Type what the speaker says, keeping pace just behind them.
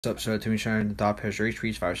What's up? So to be showing the dot has rate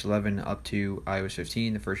tweets 511 up to iOS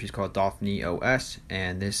 15. The first is called Xina OS,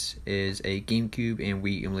 and this is a GameCube and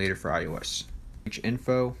Wii emulator for iOS. Reach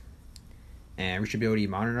info and reachability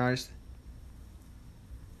modernized.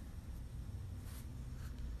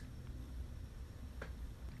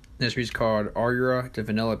 This is called Aura, the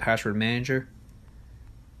vanilla password manager.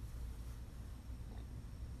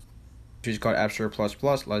 This is called App Store Plus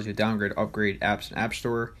Plus, allows you to downgrade, upgrade apps in App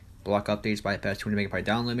Store. Block updates, bypass 200 MB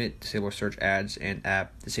down limit, disable search ads and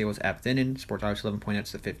disables app thinning, supports iOS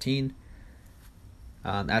 11.x to 15.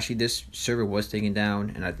 Actually, this server was taken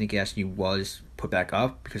down, and I think it actually was put back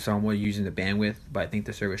up because someone was using the bandwidth, but I think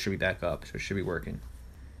the server should be back up, so it should be working.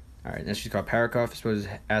 Alright, this is called Power Cuff. It's supposed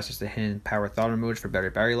to access the hidden power throttle modes for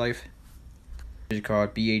better battery life. This is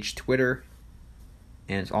called BH Twitter,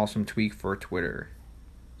 and it's awesome tweak for Twitter.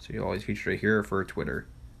 So you always feature right here for Twitter.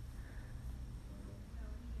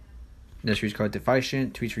 This is called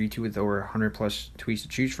Deficient, tweets for YouTube with over 100 plus tweets to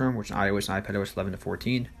choose from, which on iOS and iPadOS 11 to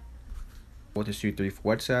 14. What to do 3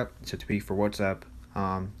 for WhatsApp. So tweak for WhatsApp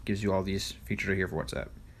gives you all these features right here for WhatsApp.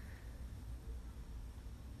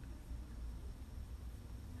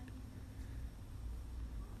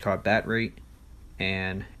 Called Bat Rate,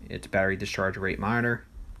 and it's battery discharge rate monitor.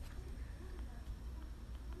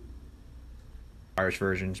 iOS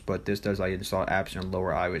versions, but this does allow you to install apps on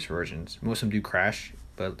lower iOS versions. Most of them do crash,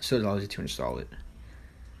 but still allows you to install it.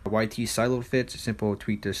 YT Silo Fits, a simple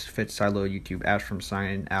tweak to fit Silo YouTube apps from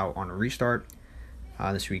signing out on a restart.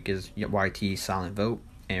 This week is YT Silent Vote,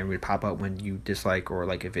 and it would pop up when you dislike or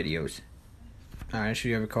like a videos. Actually,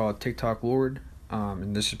 you have it called TikTok Lord,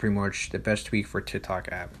 and this is pretty much the best tweak for TikTok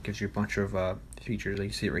app. It gives you a bunch of features, like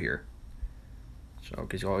you see it right here. So it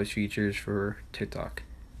gives you all these features for TikTok.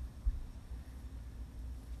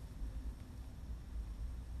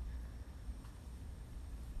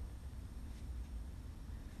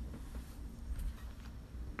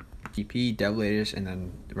 TP, Dev Latest, and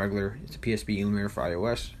then the regular. It's a PSB emulator for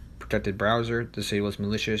iOS. Protected browser, disables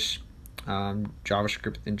malicious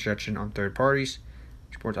JavaScript injection on third parties.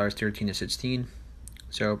 Supports iOS 13 to 16.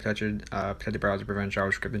 So protected browser prevents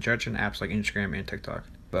JavaScript injection apps like Instagram and TikTok.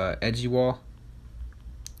 But Edgy Wall,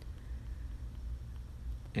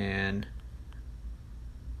 and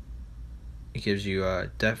it gives you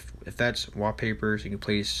depth effects, wallpapers. You can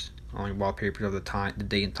place only wallpapers of the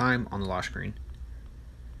date and time on the lock screen.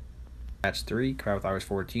 Stats 3, compatible with iOS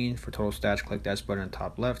 14. For total stats, click that button on the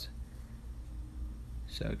top left.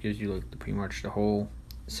 So it gives you like pretty much the whole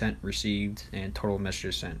sent, received, and total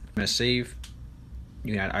messages sent. I'm going to save.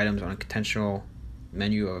 You can add items on a contextual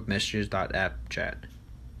menu of messages.app chat.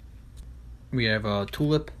 We have a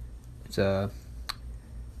Tulip. It's a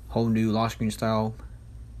whole new lock screen style.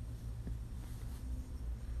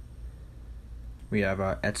 We have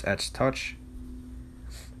Ets Touch.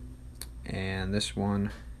 And this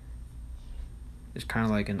one is kind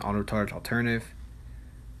of like an auto touch alternative.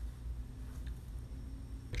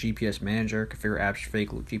 GPS manager, configure apps fake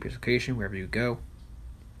GPS location wherever you go.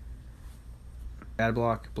 Ad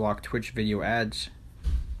block Twitch video ads.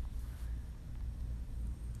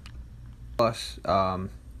 Plus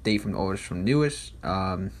date from the oldest from newest.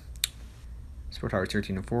 Support iOS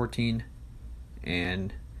 13 and 14,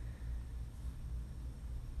 and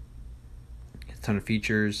a ton of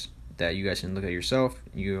features that you guys can look at yourself.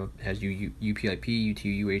 Has UPIP,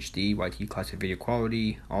 UTU UHD, YT classic video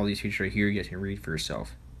quality. All these features right here you guys can read for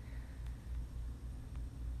yourself.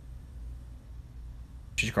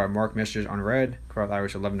 Just called mark messages unread, across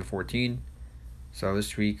iOS 11 to 14. So this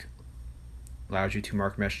tweak allows you to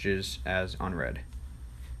mark messages as unread.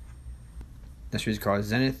 This tweak is called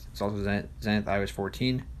Zenith. It's also Zenith iOS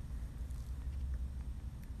 14.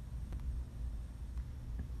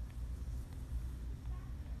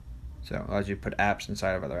 So it allows you to put apps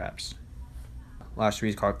inside of other apps. Last tweak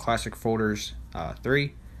is called Classic Folders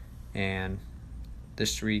 3, and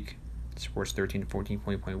this week supports 13 to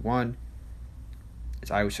 14.1. It's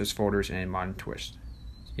iOS folders and modern twist.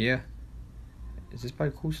 Yeah. Is this by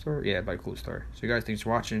Cool Star? Yeah, by Cool Star. So you guys, thanks for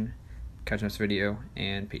watching. Catch you next video,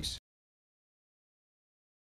 and peace.